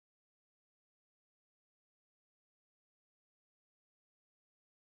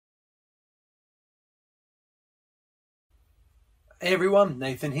Hey everyone,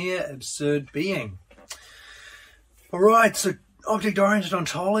 Nathan here, Absurd Being. Alright, so object-oriented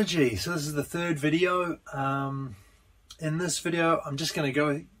ontology. So this is the third video. In this video, I'm just going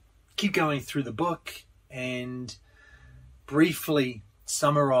to keep going through the book and briefly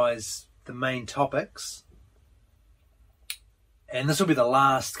summarize the main topics. And this will be the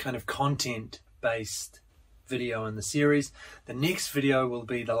last kind of content-based video in the series. The next video will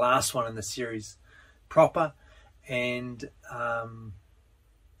be the last one in the series proper. And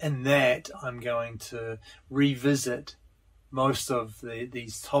in that, I'm going to revisit most of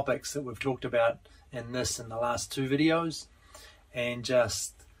these topics that we've talked about in the last two videos, and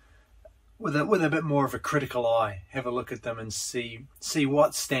just with a bit more of a critical eye, have a look at them and see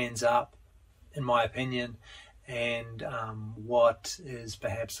what stands up, in my opinion, and what is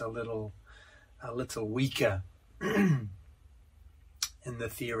perhaps a little weaker in the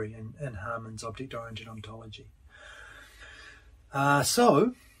theory in Harman's object-oriented ontology.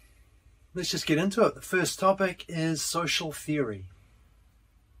 So let's just get into it. The first topic is social theory.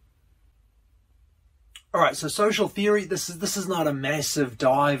 All right, so social theory. This is not a massive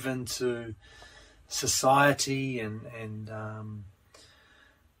dive into society and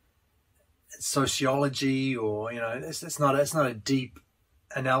sociology, or it's not a deep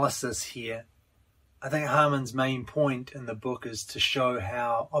analysis here. I think Harman's main point in the book is to show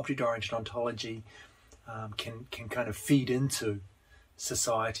how object-oriented ontology can kind of feed into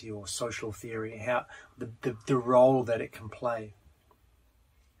society or social theory, how the role that it can play.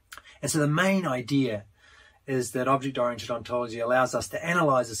 And so the main idea is that object-oriented ontology allows us to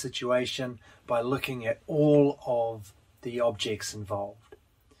analyze a situation by looking at all of the objects involved.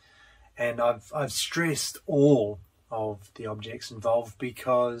 And I've stressed all of the objects involved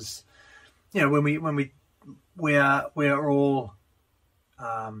because when we're all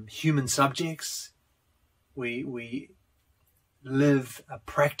human subjects. We live a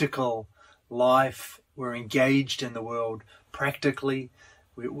practical life. We're engaged in the world practically.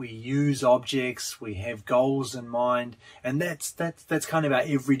 We use objects. We have goals in mind, and that's kind of our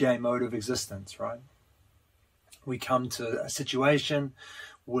everyday mode of existence, right? We come to a situation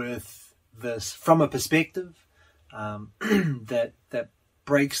with this from a perspective that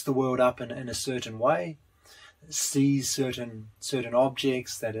breaks the world up in a certain way, sees certain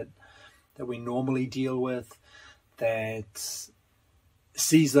objects that we normally deal with, that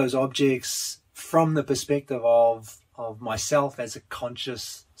sees those objects from the perspective of myself as a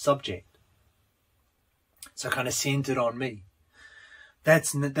conscious subject. So kind of centered on me.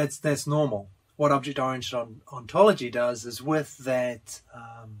 That's normal. What object-oriented ontology does is, with that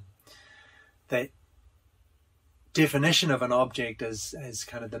definition of an object as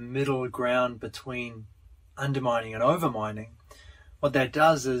kind of the middle ground between undermining and overmining, what that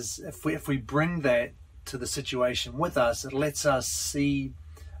does is, if we bring that to the situation with us, it lets us see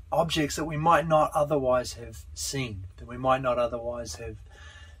objects that we might not otherwise have seen, that we might not otherwise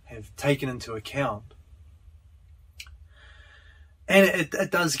have taken into account. And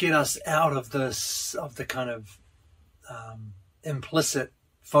it does get us out of the kind of implicit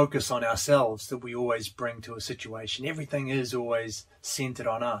focus on ourselves that we always bring to a situation. Everything is always centered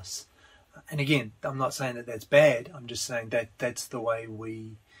on us. And again, I'm not saying that that's bad. I'm just saying that that's the way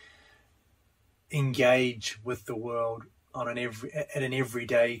we engage with the world at an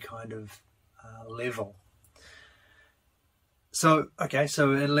everyday kind of level. So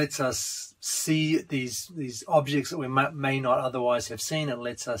it lets us see these objects that we may not otherwise have seen. It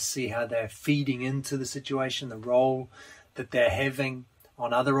lets us see how they're feeding into the situation, the role that they're having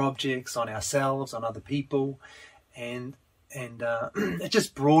on other objects, on ourselves, on other people, and it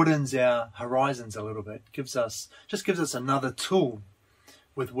just broadens our horizons a little bit. Gives us another tool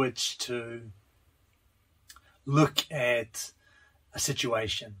with which to look at a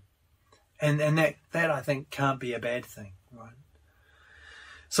situation, and that I think can't be a bad thing, right?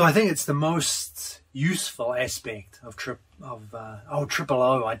 So I think it's the most useful aspect of triple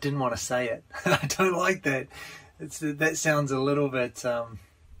O. I didn't want to say it. I don't like that. That sounds a little bit.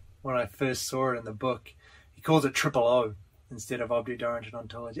 When I first saw it in the book, he calls it triple O instead of object-oriented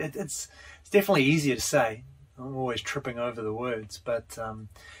ontology. It's definitely easier to say. I'm always tripping over the words, but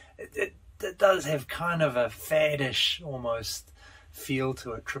it does have kind of a faddish almost feel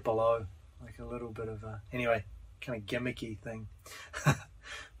to it, triple O, like a little bit of a, anyway, kind of gimmicky thing.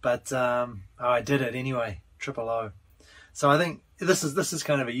 But I did it anyway, triple O. So I think this is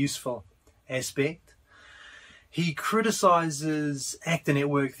kind of a useful aspect. He criticizes actor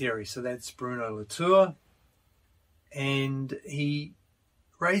network theory, so that's Bruno Latour. And he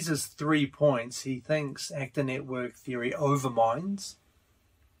raises 3 points. He thinks actor network theory overminds.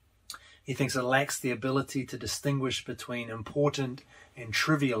 He thinks it lacks the ability to distinguish between important and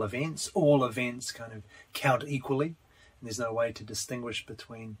trivial events. All events kind of count equally, and there's no way to distinguish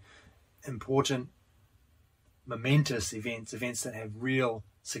between important, momentous events, events that have real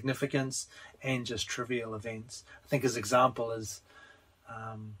significance, and just trivial events. I think his example is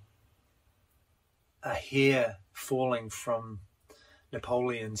a hair falling from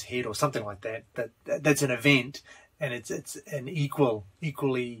Napoleon's head or something like that. That's an event, and it's an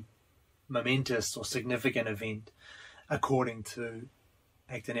equally momentous or significant event according to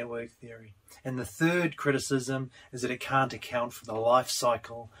actor network theory. And the third criticism is that it can't account for the life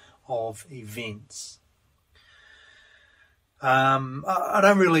cycle of events. I'm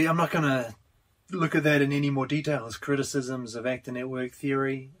not going to look at that in any more detail as criticisms of actor network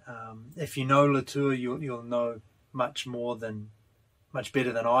theory. If you know Latour, you'll know much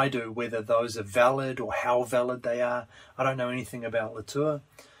better than I do whether those are valid or how valid they are. I don't know anything about Latour,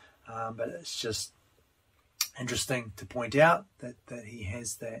 but it's just interesting to point out that he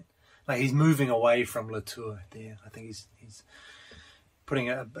has that. Like, he's moving away from Latour there. I think he's putting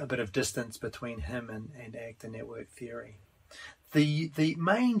a bit of distance between him and actor network theory. The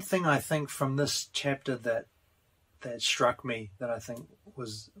main thing I think from this chapter that struck me, that I think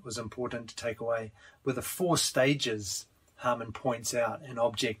was important to take away, were the 4 stages Harman points out in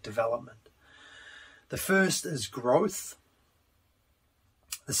object development. The first is growth,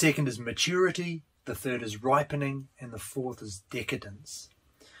 the second is maturity, the third is ripening, and the fourth is decadence.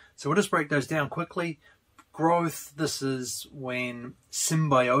 So we'll just break those down quickly. Growth, this is when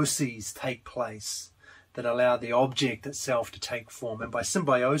symbioses take place that allow the object itself to take form. And by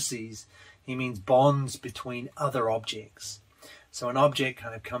symbioses, he means bonds between other objects. So an object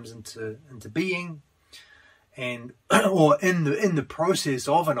kind of comes into being, and or in the process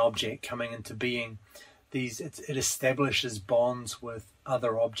of an object coming into being, it establishes bonds with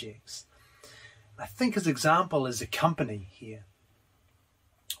other objects. I think his example is a company here,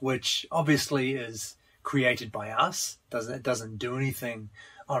 which obviously is created by us. It doesn't do anything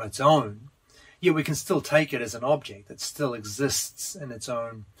on its own. Yet we can still take it as an object. It still exists in its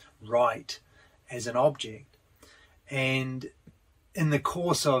own right as an object. And in the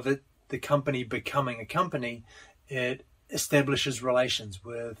course of it, the company becoming a company, it establishes relations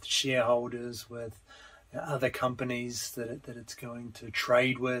with shareholders, with other companies that it's going to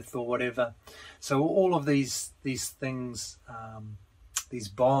trade with or whatever. So all of these things, these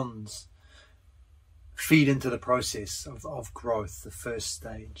bonds, feed into the process of growth, the first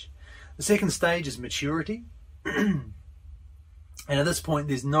stage. The second stage is maturity. And at this point,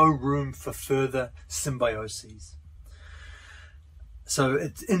 there's no room for further symbioses. So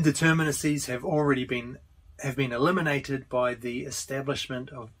indeterminacies have already been eliminated by the establishment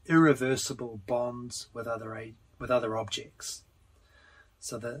of irreversible bonds with other objects.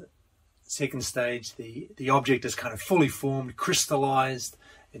 So the second stage, the object is kind of fully formed, crystallized.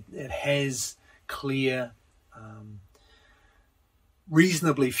 It has clear,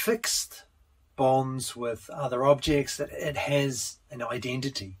 reasonably fixed bonds with other objects. It has an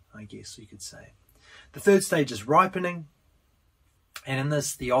identity, I guess you could say. The third stage is ripening. And in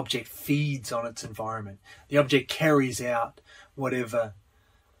this, the object feeds on its environment. The object carries out whatever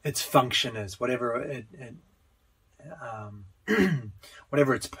its function is, whatever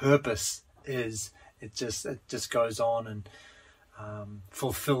its purpose is. It just goes on and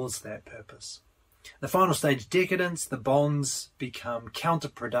fulfills that purpose. The final stage, decadence. The bonds become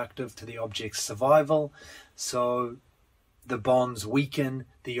counterproductive to the object's survival. So the bonds weaken.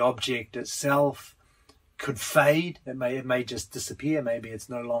 The object itself could fade. It may just disappear. Maybe it's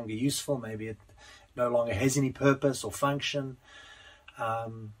no longer useful. Maybe it no longer has any purpose or function.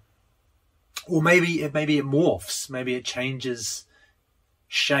 Or maybe it morphs. Maybe it changes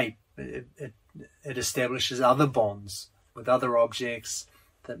shape. It establishes other bonds with other objects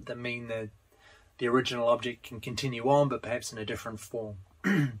that mean that the original object can continue on, but perhaps in a different form.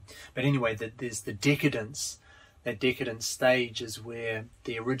 But anyway, there's the decadence. That decadent stage is where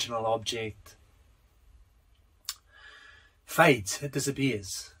the original object fades, it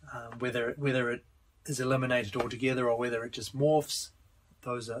disappears. Whether it is eliminated altogether or whether it just morphs,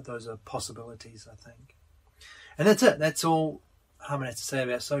 those are possibilities, I think. And that's it. That's all Harman has to say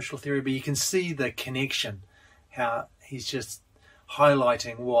about social theory. But you can see the connection, how he's just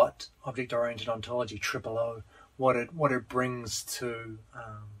highlighting what object-oriented ontology, OOO, what it brings to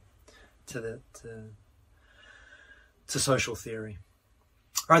social theory.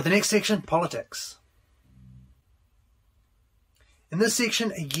 All right, the next section, politics. In this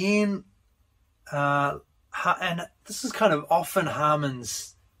section, again, and this is kind of often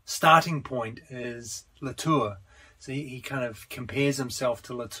Harman's starting point is Latour. So he kind of compares himself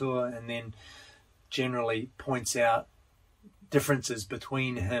to Latour and then generally points out differences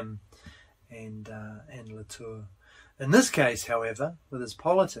between him and Latour. In this case, however, with his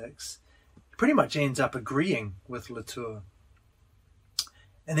politics, he pretty much ends up agreeing with Latour.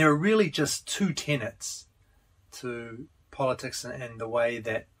 And there are really just two tenets to politics and the way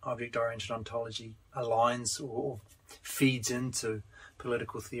that object-oriented ontology aligns or feeds into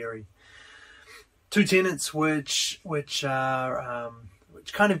political theory. Two tenets which kind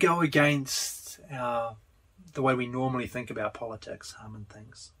of go against the way we normally think about politics, Harman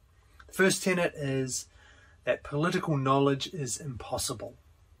thinks. The first tenet is that political knowledge is impossible.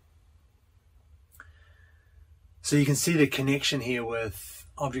 So you can see the connection here with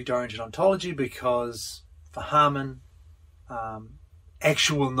object-oriented ontology, because for Harman,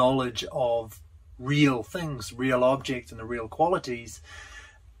 actual knowledge of real things, real objects and the real qualities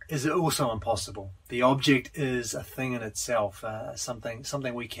is also impossible. The object is a thing in itself,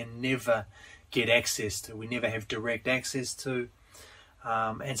 something we can never get access to. We never have direct access to.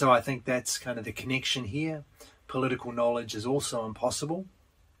 And so I think that's kind of the connection here. Political knowledge is also impossible.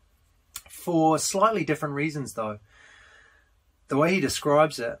 For slightly different reasons, though. The way he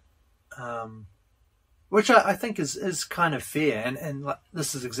describes it, which I think is kind of fair, and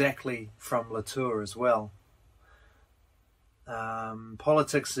this is exactly from Latour as well.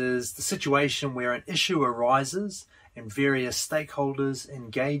 Politics is the situation where an issue arises and various stakeholders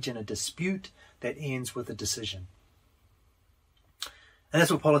engage in a dispute that ends with a decision. And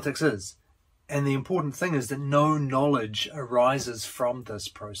that's what politics is. And the important thing is that no knowledge arises from this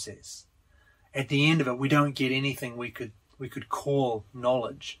process. At the end of it, we don't get anything we could call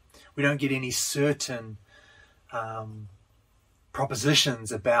knowledge. We don't get any certain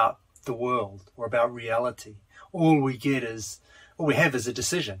propositions about the world or about reality. All we have is a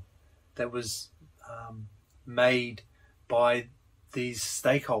decision that was made by these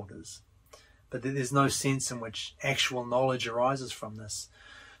stakeholders. But there's no sense in which actual knowledge arises from this.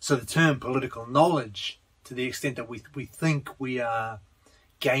 So the term political knowledge, to the extent that we think we are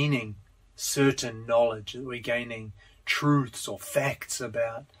gaining certain knowledge, that we're gaining truths or facts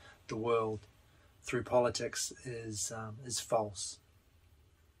about the world through politics, is false.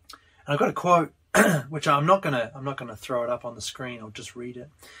 And I've got a quote which I'm not gonna throw it up on the screen. I'll just read it.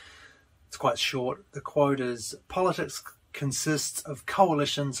 It's quite short. The quote is: "Politics consists of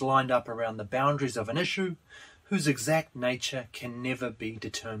coalitions lined up around the boundaries of an issue whose exact nature can never be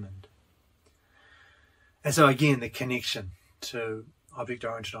determined." And so again, the connection to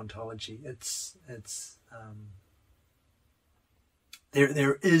object-oriented ontology.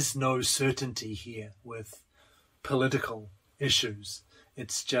 There is no certainty here with political issues.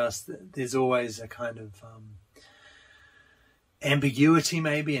 It's just there's always a kind of ambiguity,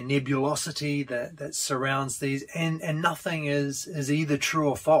 maybe a nebulosity that surrounds these, and nothing is either true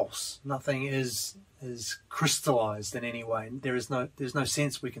or false. Nothing is crystallized in any way. There's no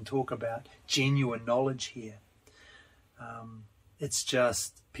sense we can talk about genuine knowledge here. It's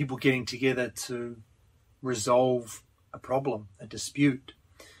just people getting together to resolve a problem, a dispute,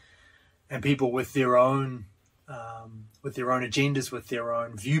 and people with their own agendas, with their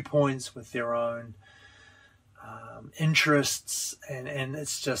own viewpoints, with their own interests, and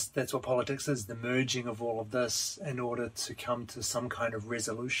it's just, that's what politics is, the merging of all of this in order to come to some kind of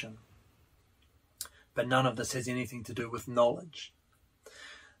resolution. But none of this has anything to do with knowledge.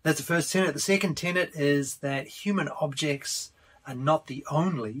 That's the first tenet. The second tenet is that human objects are not the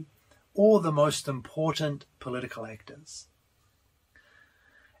only or the most important political actors.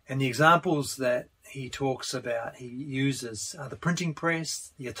 And the examples that he talks about, he uses, are the printing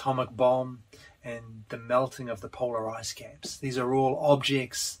press, the atomic bomb, and the melting of the polar ice caps. These are all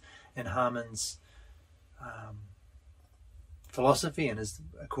objects in Harman's philosophy and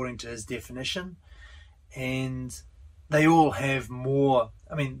according to his definition. And they all have more,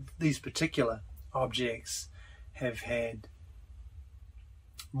 these particular objects have had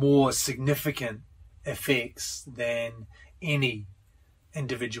more significant effects than any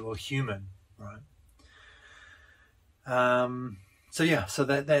individual human, right? So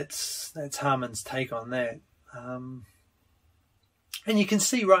that's Harman's take on that. And you can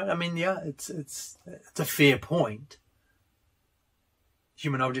see, right? It's a fair point.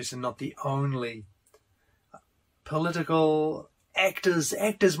 Human objects are not the only political actors.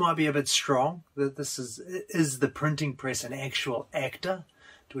 Actors might be a bit strong. That this is the printing press an actual actor?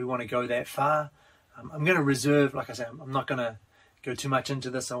 Do we want to go that far? I'm going to reserve, like I say, I'm not going to go too much into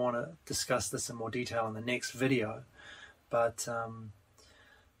this. I want to discuss this in more detail in the next video. But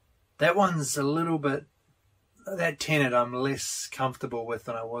that one's a little bit, that tenet I'm less comfortable with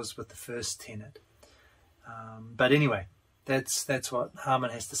than I was with the first tenet. But anyway, that's what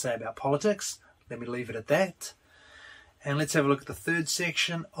Harman has to say about politics. Let me leave it at that. And let's have a look at the third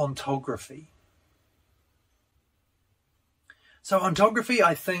section, ontography. So ontography,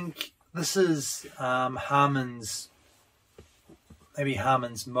 I think this is Harman's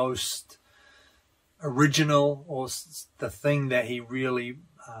most original, or the thing that he really,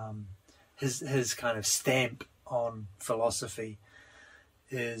 his kind of stamp on philosophy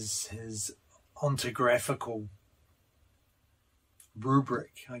is his ontographical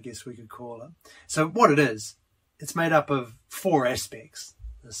rubric, I guess we could call it. So what it is, it's made up of 4 aspects,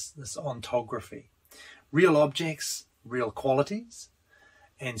 this ontography: real objects, real qualities,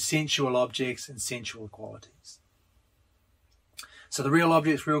 and sensual objects and sensual qualities. So the real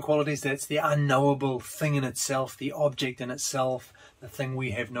objects, real qualities, that's the unknowable thing in itself, the object in itself, the thing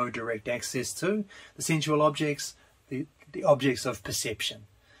we have no direct access to. The sensual objects, the objects of perception,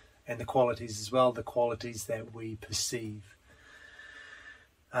 and the qualities as well, the qualities that we perceive.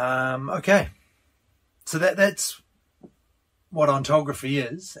 Okay, so that's what ontography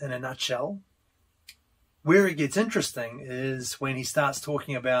is in a nutshell. Where it gets interesting is when he starts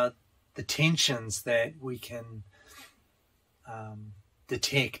talking about the tensions that we can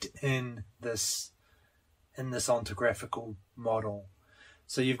detect in this ontographical model.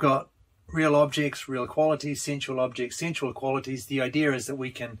 So you've got real objects, real qualities, sensual objects, sensual qualities. The idea is that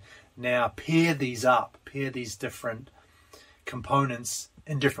we can now pair these different components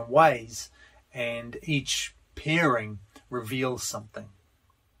in different ways, and each pairing reveals something.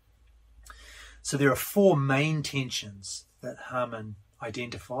 So there are 4 main tensions that Harman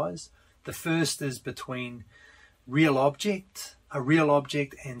identifies. The first is between a real object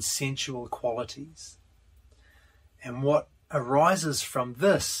and sensual qualities. And what arises from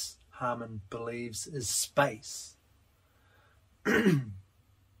this, Harman believes, is space.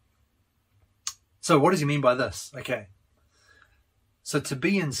 So what does he mean by this? Okay. So to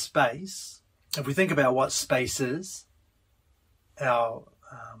be in space, if we think about what space is, how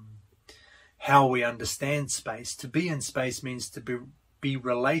we understand space, to be in space means to be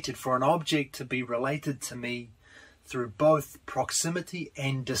related, for an object to be related to me through both proximity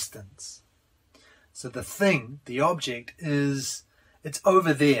and distance. So the thing, the object, it's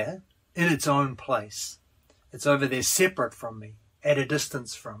over there in its own place. It's over there separate from me, at a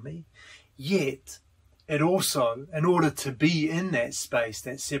distance from me. Yet, it also, in order to be in that space,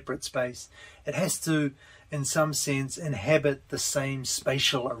 that separate space, it has to, in some sense, inhabit the same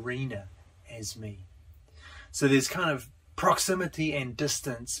spatial arena as me. So there's kind of proximity and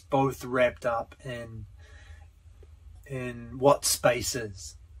distance both wrapped up in what space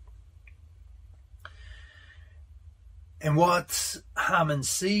is. And what Harman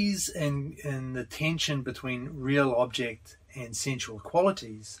sees in the tension between real object and sensual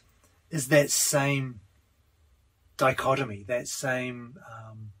qualities is that same dichotomy, that same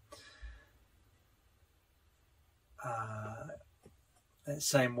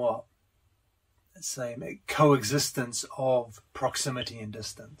coexistence of proximity and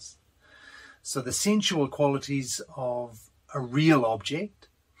distance. So the sensual qualities of a real object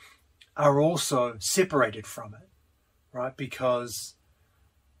are also separated from it, right? Because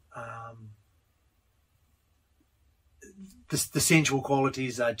the sensual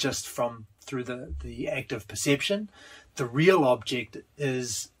qualities are just through the act of perception. The real object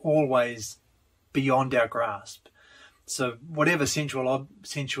is always beyond our grasp. So whatever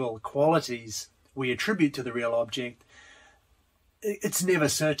sensual qualities we attribute to the real object, it's never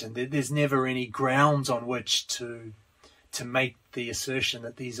certain. There's never any grounds on which to make the assertion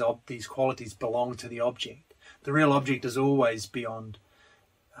that these qualities belong to the object. The real object is always beyond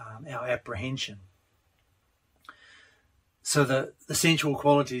our apprehension. So the sensual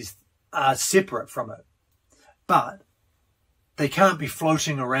qualities are separate from it, but they can't be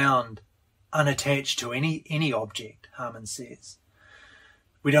floating around unattached to any object. Harman says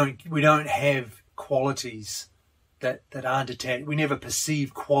we don't have qualities that aren't attached. We never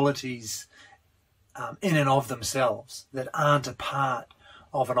perceive qualities in and of themselves that aren't a part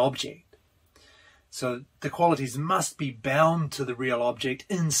of an object. So the qualities must be bound to the real object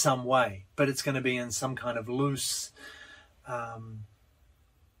in some way, but it's going to be in some kind of loose,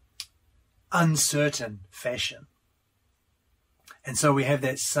 uncertain fashion. And so we have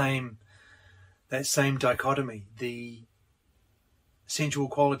that same dichotomy. The sensual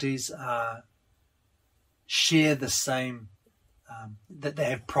qualities share the same, that they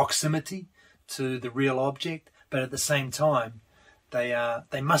have proximity to the real object, but at the same time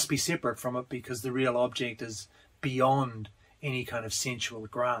they must be separate from it, because the real object is beyond any kind of sensual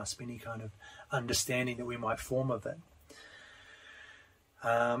grasp, any kind of understanding that we might form of it.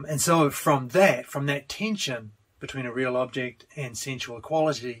 And so from that tension between a real object and sensual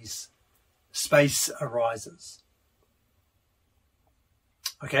qualities, space arises.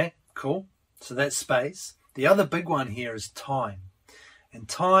 Okay, cool. So that's space. The other big one here is time. And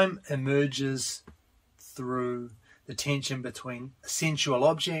time emerges through the tension between a sensual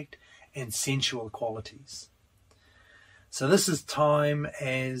object and sensual qualities. So this is time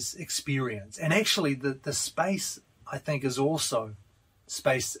as experience. And actually the space, I think, is also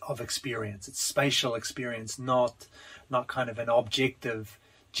space of experience. It's spatial experience, not kind of an objective,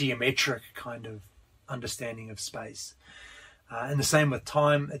 geometric kind of understanding of space. And the same with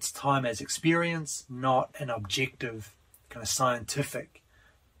time. It's time as experience, not an objective kind of scientific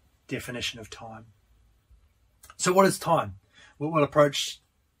definition of time. So what is time? We'll approach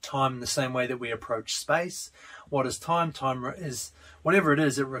time in the same way that we approach space. What is time? Time is, whatever it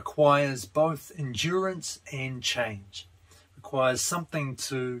is, it requires both endurance and change. It requires something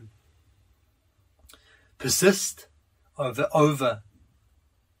to persist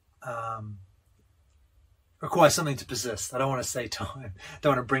requires something to persist. I don't want to say time.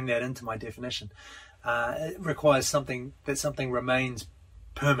 Don't want to bring that into my definition. It requires something remains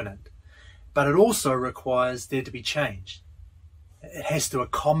permanent. But it also requires there to be change. It has to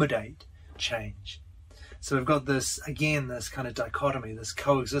accommodate change. So we've got this, again, this kind of dichotomy, this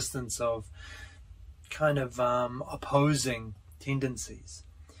coexistence of kind of opposing tendencies.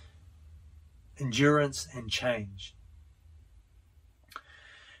 Endurance and change.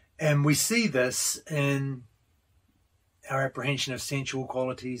 And we see this in our apprehension of sensual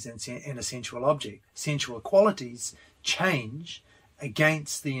qualities and a sensual object. Sensual qualities change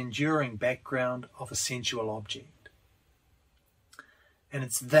against the enduring background of a sensual object. And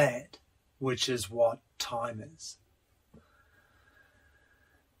it's that which is what time is.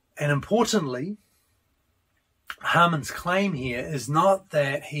 And importantly, Harman's claim here is not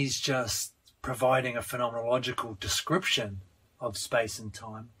that he's just providing a phenomenological description of space and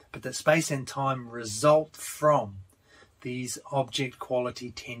time, but that space and time result from these object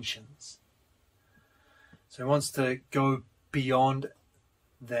quality tensions. So he wants to go beyond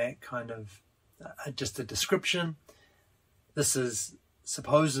that kind of just a description. This is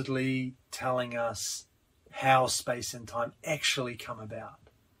supposedly telling us how space and time actually come about.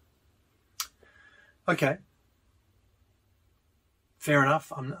 Okay, fair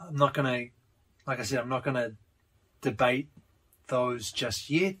enough. I'm not going to, like I said, I'm not going to debate those just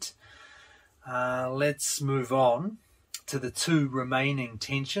yet. Let's move on to the two remaining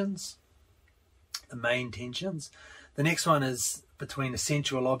tensions, the main tensions. The next one is between a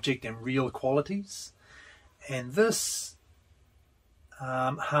sensual object and real qualities. And this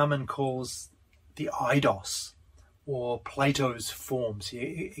Harman calls the eidos, or Plato's forms.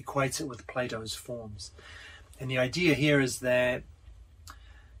 He equates it with Plato's forms. And the idea here is that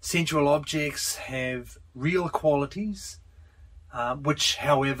sensual objects have real qualities, which,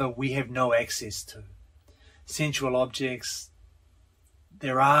 however, we have no access to. Sensual objects,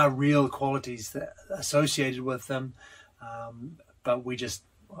 there are real qualities that are associated with them, but we just,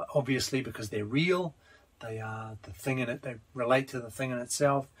 obviously, because they're real, they are the thing in it, they relate to the thing in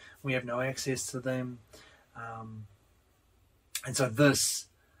itself, we have no access to them. And so this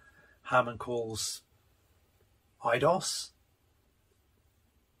Harman calls eidos.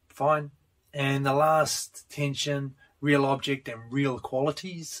 Fine. And the last tension, real object and real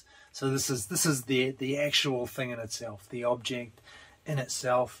qualities. So this is the actual thing in itself, the object in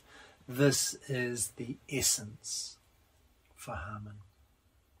itself. This is the essence for Harman.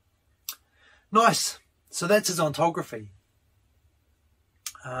 Nice. So that's his ontography.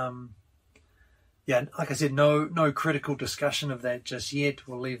 Yeah, like I said, no critical discussion of that just yet.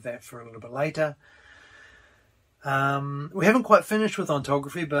 We'll leave that for a little bit later. We haven't quite finished with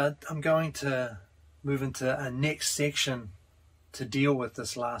ontography, but I'm going to move into a next section to deal with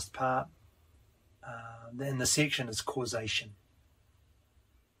this last part. And the section is causation.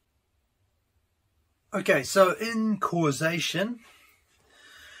 Okay, so in causation,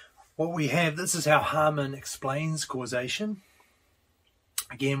 what we have, this is how Harman explains causation.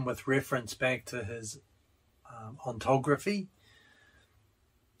 Again, with reference back to his ontography.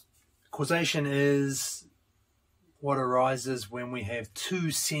 Causation is what arises when we have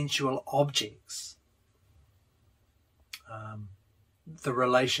two sensual objects. The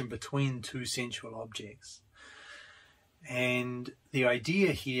relation between two sensual objects. And the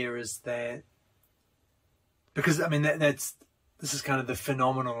idea here is that, because I mean this is kind of the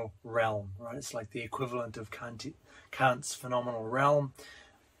phenomenal realm, right? It's like the equivalent of Kant's phenomenal realm.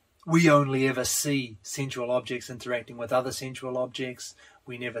 We only ever see sensual objects interacting with other sensual objects.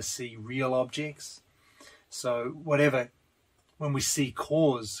 We never see real objects. So whatever when we see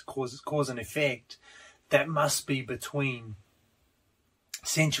cause and effect, that must be between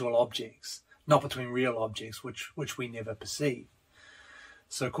sensual objects, not between real objects, which we never perceive.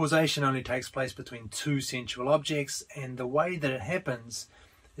 So causation only takes place between two sensual objects, and the way that it happens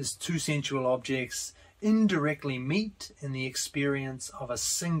is two sensual objects indirectly meet in the experience of a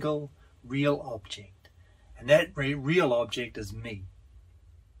single real object, and that real object is me.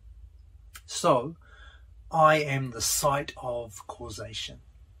 So I am the site of causation.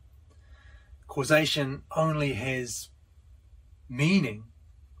 Causation only has meaning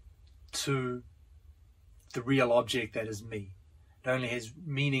to the real object that is me. It only has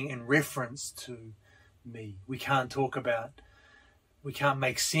meaning in reference to me. We can't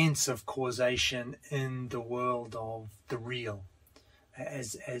make sense of causation in the world of the real,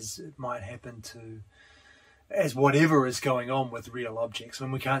 as it might happen as whatever is going on with real objects.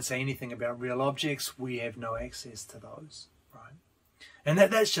 When we can't say anything about real objects, we have no access to those, right? And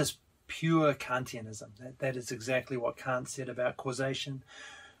that's just pure Kantianism. That is exactly what Kant said about causation.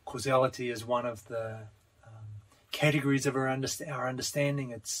 Causality is one of the categories of our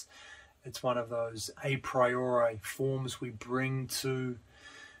understanding. It's one of those a priori forms we bring through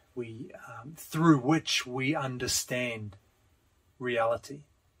which we understand reality.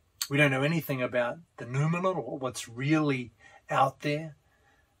 We don't know anything about the noumenal or what's really out there.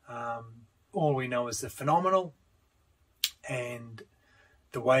 All we know is the phenomenal, and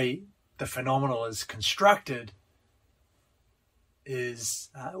the way the phenomenal is constructed is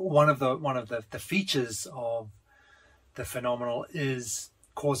one of the features of the phenomenal is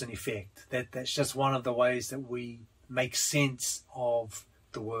cause and effect. That's just one of the ways that we make sense of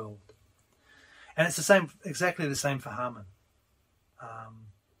the world. And it's exactly the same for Harman.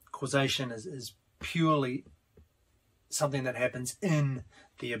 Causation is purely something that happens in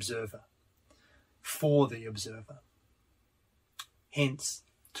the observer, for the observer. Hence,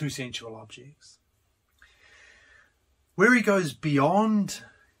 two sensual objects. Where he goes beyond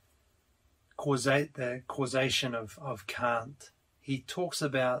the causation of Kant, he talks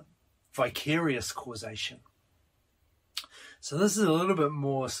about vicarious causation. So this is a little bit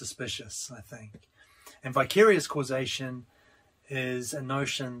more suspicious, I think. And vicarious causation is a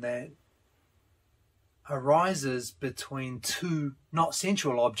notion that arises between two, not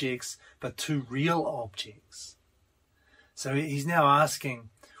sensual objects, but two real objects. So he's now asking,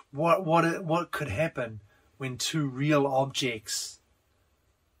 what could happen when two real objects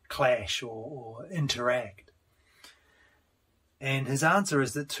clash or interact? And his answer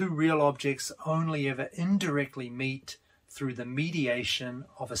is that two real objects only ever indirectly meet through the mediation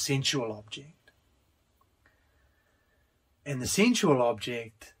of a sensual object. And the sensual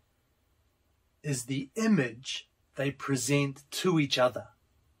object is the image they present to each other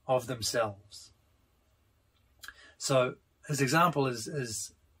of themselves. So his example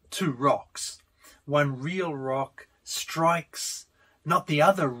is two rocks. One real rock strikes not the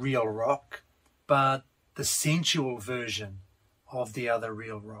other real rock, but the sensual version of the other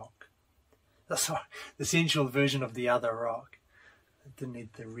real rock. Sorry, the sensual version of the other rock. I didn't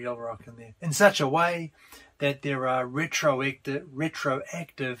need the real rock in there. In such a way that there are retroactive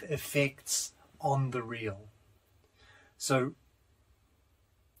effects on the real. So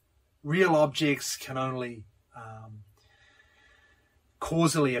real objects can only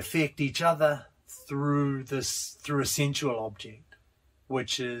causally affect each other through a sensual object,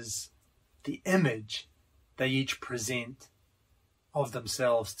 which is the image they each present of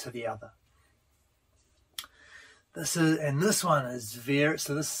themselves to the other. This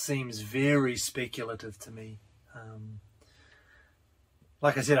seems very speculative to me.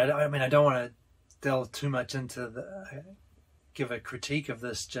 Like I said, I don't want to delve too much into give a critique of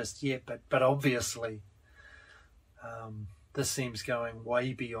this just yet, but obviously this seems going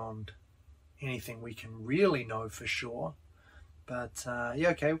way beyond anything we can really know for sure. But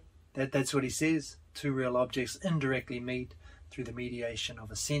okay, that's what he says. Two real objects indirectly meet through the mediation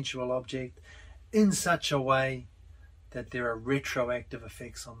of a sensual object in such a way that there are retroactive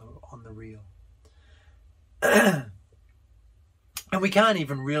effects on the real. And we can't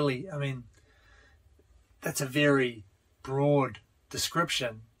even really, that's a very broad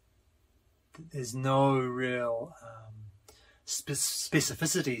description. There's no real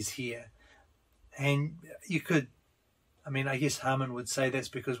specificities here. And you could, I guess Harman would say that's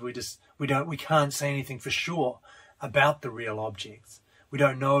because we can't say anything for sure about the real objects. We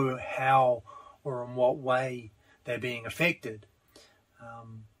don't know how or in what way they're being affected.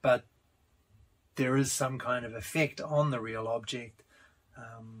 But there is some kind of effect on the real object.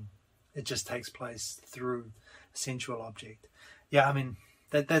 It just takes place through a sensual object. Yeah,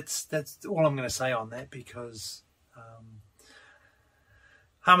 that's all I'm going to say on that, because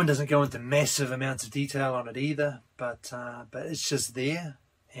Harman doesn't go into massive amounts of detail on it either, but it's just there,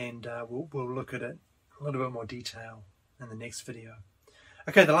 and we'll look at it a little bit more detail in the next video.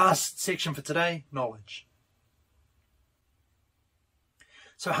 Okay, the last section for today, knowledge.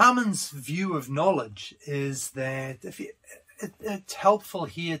 So Harman's view of knowledge is that it's helpful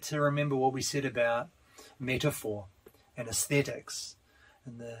here to remember what we said about metaphor and aesthetics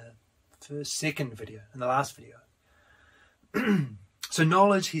in the second video, in the last video. So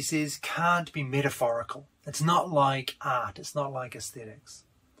knowledge, he says, can't be metaphorical. It's not like art. It's not like aesthetics.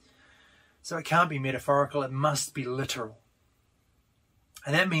 So it can't be metaphorical. It must be literal.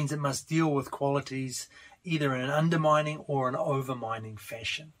 And that means it must deal with qualities either in an undermining or an overmining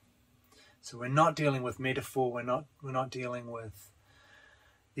fashion. So we're not dealing with metaphor. We're not dealing with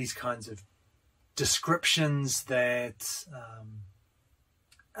these kinds of descriptions that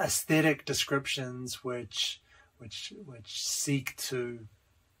aesthetic descriptions which seek to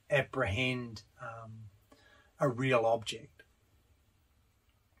apprehend a real object.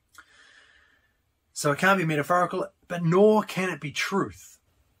 So it can't be metaphorical, but nor can it be truth.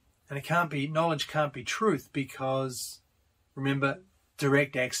 And knowledge can't be truth because, remember,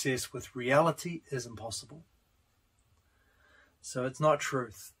 direct access with reality is impossible. So it's not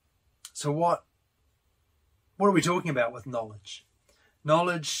truth. So what are we talking about with knowledge?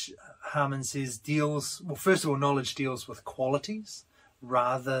 Knowledge, Harman says, first of all, knowledge deals with qualities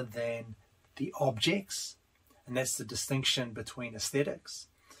rather than the objects. And that's the distinction between aesthetics.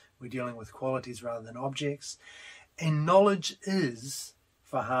 We're dealing with qualities rather than objects. And knowledge is,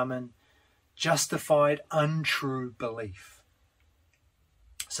 for Harman, justified untrue belief.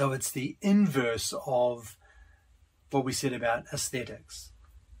 So it's the inverse of what we said about aesthetics,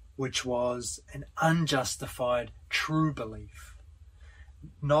 which was an unjustified true belief.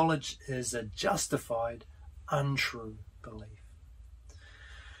 Knowledge is a justified untrue belief.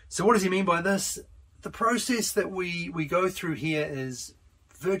 So what does he mean by this? The process that we go through here is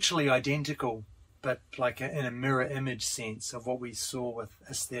virtually identical, but like in a mirror image sense of what we saw with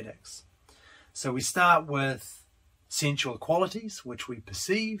aesthetics. So we start with sensual qualities, which we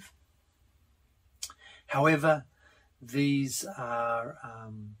perceive. However, these are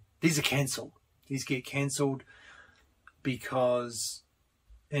cancelled. These get cancelled because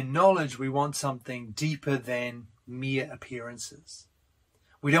in knowledge we want something deeper than mere appearances.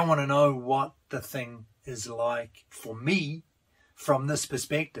 We don't want to know what the thing is like for me from this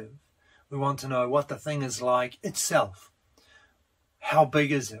perspective. We want to know what the thing is like itself. How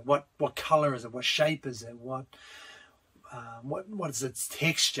big is it? What color is it? What shape is it? What is its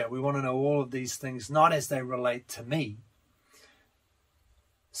texture? We want to know all of these things, not as they relate to me.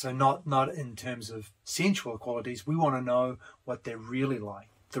 So not in terms of sensual qualities. We want to know what they're really like,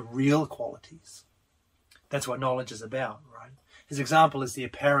 the real qualities. That's what knowledge is about, right? His example is the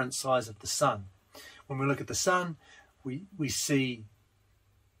apparent size of the sun. When we look at the sun, we see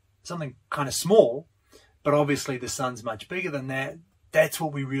something kind of small, but obviously the sun's much bigger than that. That's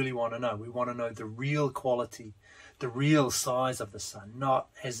what we really want to know. We want to know the real quality, the real size of the sun, not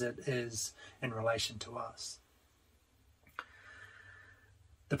as it is in relation to us.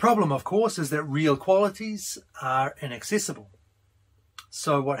 The problem, of course, is that real qualities are inaccessible.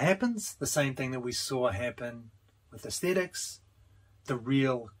 So what happens? The same thing that we saw happen with aesthetics. The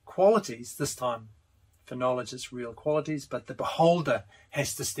real qualities, this time for knowledge it's real qualities, but the beholder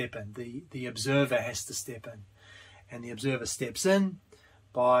has to step in. The observer has to step in. And the observer steps in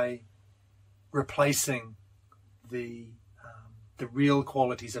by replacing the real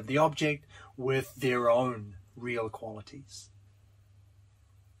qualities of the object with their own real qualities.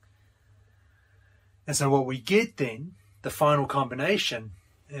 And so what we get then, the final combination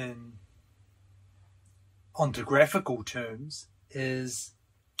in ontographical terms, is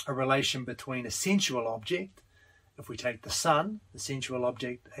a relation between a sensual object, if we take the sun, the sensual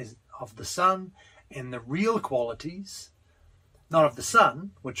object of the sun, and the real qualities, not of the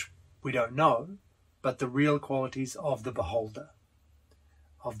sun, which we don't know, but the real qualities of the beholder,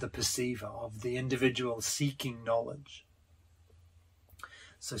 of the perceiver, of the individual seeking knowledge.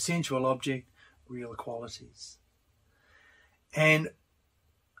 So sensual object, real qualities. And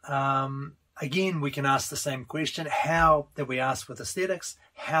again, we can ask the same question, how that we asked with aesthetics,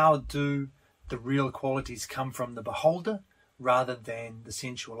 how do the real qualities come from the beholder rather than the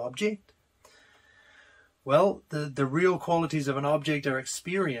sensual object? Well, the real qualities of an object are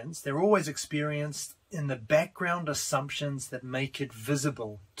experienced. They're always experienced in the background assumptions that make it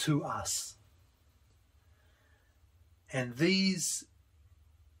visible to us. And these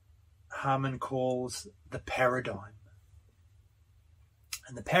Harman calls the paradigm.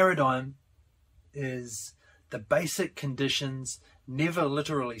 And the paradigm is the basic conditions never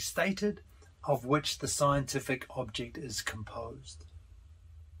literally stated, of which the scientific object is composed.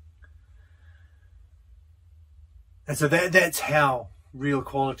 And so that's how real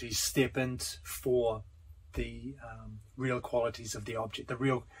qualities step in for the real qualities of the object.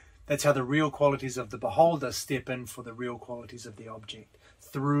 That's how the real qualities of the beholder step in for the real qualities of the object,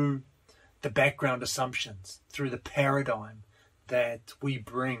 through the background assumptions, through the paradigm that we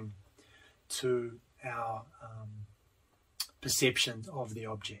bring to our perception of the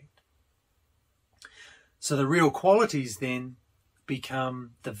object. So the real qualities then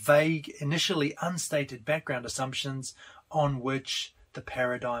become the vague, initially unstated background assumptions on which the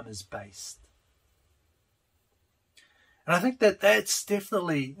paradigm is based. And I think that's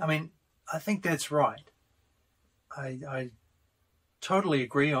definitely, I think that's right. I totally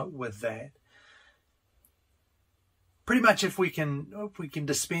agree with that. Pretty much if we can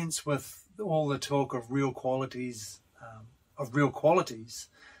dispense with all the talk of real qualities,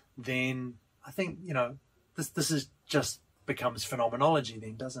 then I think, this is just becomes phenomenology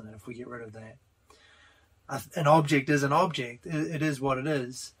then, doesn't it, if we get rid of that. An object is an object. It is what it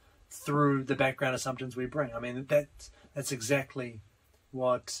is through the background assumptions we bring. That's exactly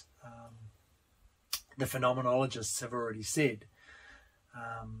what the phenomenologists have already said.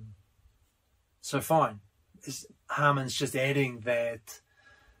 So fine. Harman's just adding that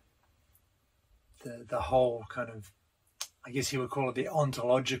the whole kind of, I guess he would call it the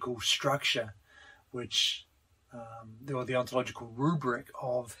ontological structure, which or the ontological rubric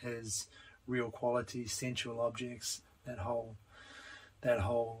of his real qualities, sensual objects, that whole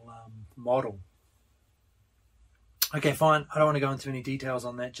model. Okay, fine. I don't want to go into any details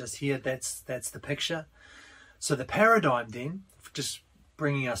on that just here. That's the picture. So the paradigm then, just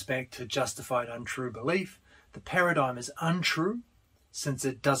bringing us back to justified untrue belief, the paradigm is untrue since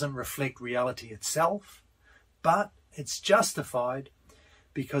it doesn't reflect reality itself, but it's justified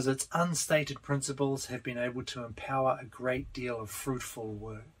because its unstated principles have been able to empower a great deal of fruitful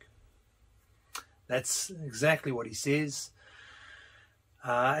work. That's exactly what he says,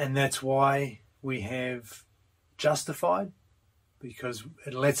 and that's why we have justified, because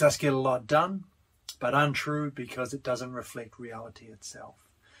it lets us get a lot done, but untrue because it doesn't reflect reality itself.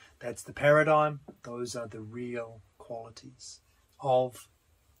 That's the paradigm. Those are the real qualities of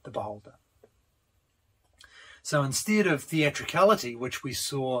the beholder. So instead of theatricality, which we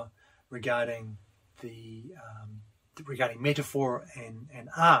saw regarding regarding metaphor and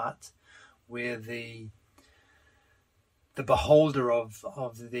art, where the beholder of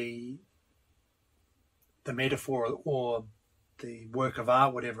the metaphor or the work of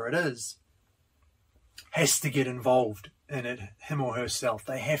art, whatever it is, has to get involved in it, him or herself.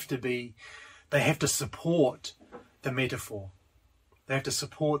 They have to support the metaphor. They have to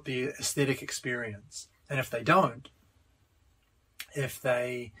support the aesthetic experience. And if they don't, if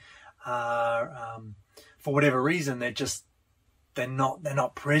they are, for whatever reason, they're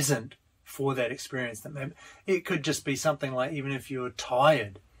not present for that experience. It could just be something like, even if you're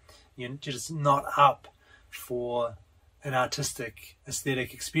tired, you're just not up for an artistic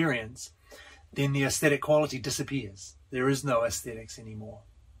aesthetic experience, then the aesthetic quality disappears. There is no aesthetics anymore.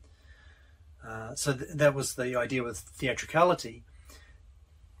 So that was the idea with theatricality.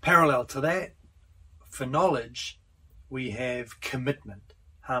 Parallel to that, for knowledge, we have commitment.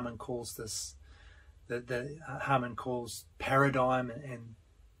 Harman calls this, Harman calls paradigm and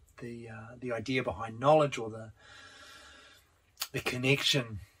the idea behind knowledge, or the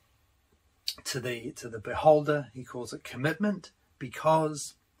connection to the beholder. He calls it commitment,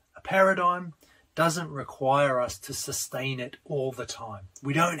 because a paradigm doesn't require us to sustain it all the time.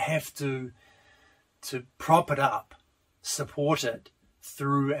 We don't have to prop it up, support it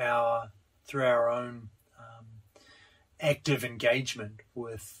through our own active engagement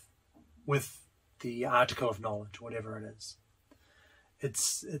with the article of knowledge, whatever it is.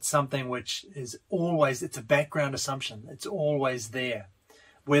 It's something which is always, it's a background assumption. It's always there,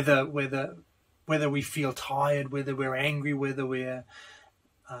 whether we feel tired, whether we're angry, whether we're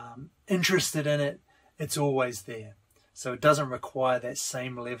interested in it. It's always there. So it doesn't require that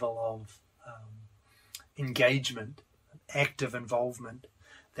same level of engagement, active involvement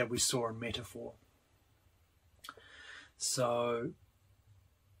that we saw in metaphor. So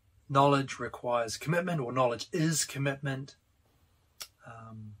knowledge requires commitment, or knowledge is commitment,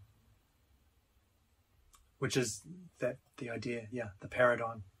 which is the idea, the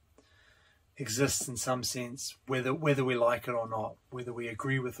paradigm exists in some sense, whether we like it or not, whether we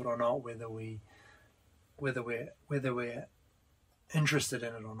agree with it or not, whether we're interested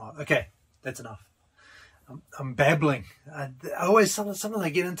in it or not. Okay, that's enough. I'm babbling. I always sometimes I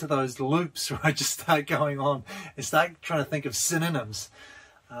get into those loops where I just start going on and start trying to think of synonyms,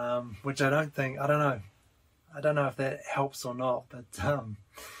 which I don't know if that helps or not, but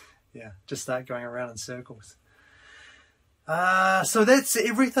yeah, just start going around in circles. So that's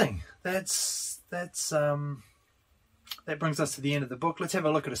everything. That brings us to the end of the book. Let's have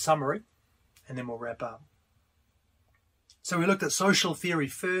a look at a summary and then we'll wrap up. So we looked at social theory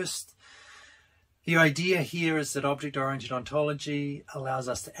first. The idea here is that object-oriented ontology allows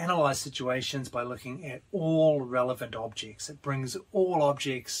us to analyze situations by looking at all relevant objects. It brings all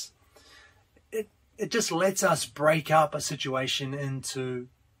objects. It just lets us break up a situation into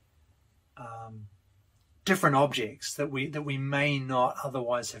different objects that we may not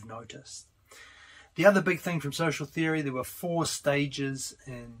otherwise have noticed. The other big thing from social theory, there were 4 stages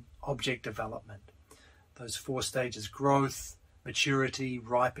in object development. Those 4 stages: growth, maturity,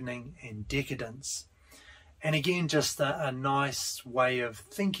 ripening, and decadence. And again, just a nice way of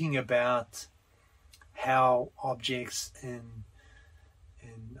thinking about how objects in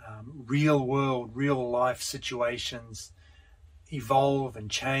real world, real life situations evolve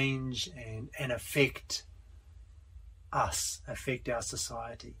and change and affect us, affect our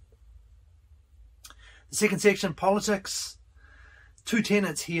society. The second section, politics. 2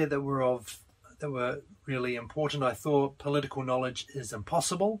 tenets here that were really important. I thought political knowledge is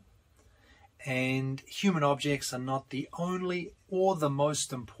impossible, and human objects are not the only or the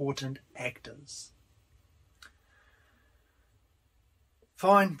most important actors.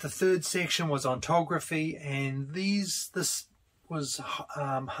 Fine. The third section was ontography, and this was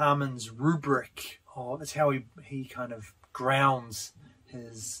Harman's rubric. It's how he kind of grounds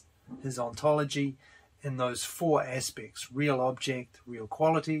his ontology in those 4 aspects: real object, real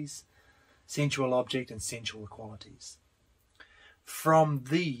qualities, sensual object, and sensual qualities. From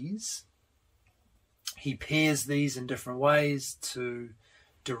these, he pairs these in different ways to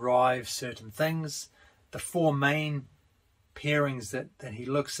derive certain things. The 4 main pairings that he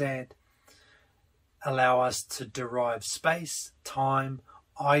looks at allow us to derive space, time,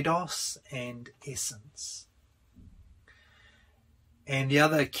 eidos, and essence. And the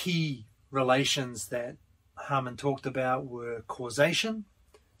other key relations that Harman talked about were causation,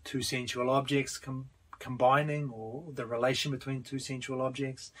 2 sensual objects combining, or the relation between 2 sensual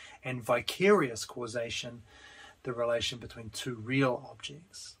objects, and vicarious causation, the relation between 2 real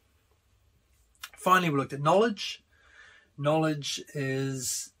objects. Finally, we looked at knowledge. Knowledge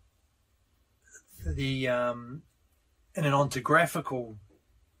is in an ontographical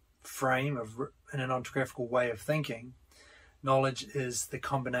frame, in an ontographical way of thinking, knowledge is the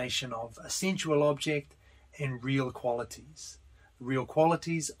combination of a sensual object and real qualities. Real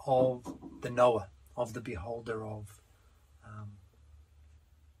qualities of the knower, of the beholder, of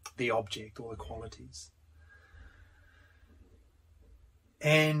the object or the qualities.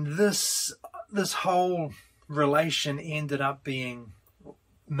 And this whole relation ended up being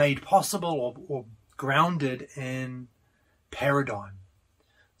made possible or grounded in paradigm.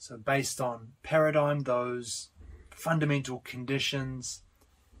 So based on paradigm, those fundamental conditions,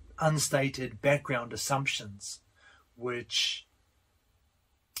 unstated background assumptions, which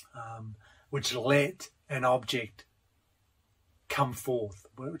let an object come forth,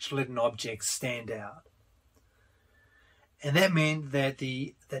 which let an object stand out. And that meant that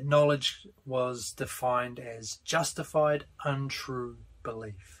that knowledge was defined as justified, untrue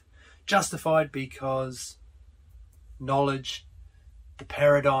belief. Justified because knowledge, the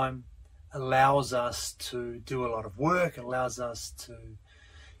paradigm, allows us to do a lot of work, allows us to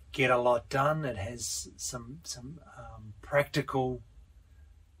get a lot done. It has some practical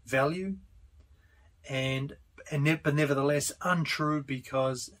value, but nevertheless untrue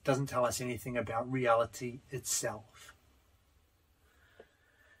because it doesn't tell us anything about reality itself.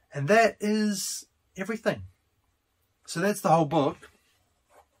 And that is everything. So that's the whole book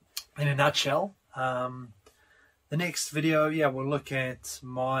in a nutshell. The next video, we'll look at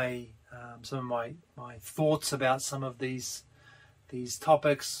some of my thoughts about some of these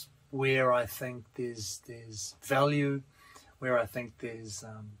topics, where I think there's value, where I think there's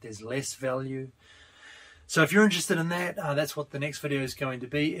less value. So if you're interested in that, that's what the next video is going to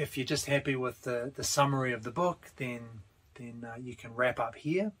be. If you're just happy with the summary of the book, then you can wrap up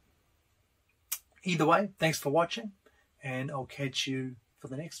here. Either way, thanks for watching, and I'll catch you for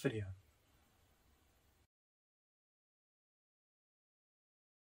the next video.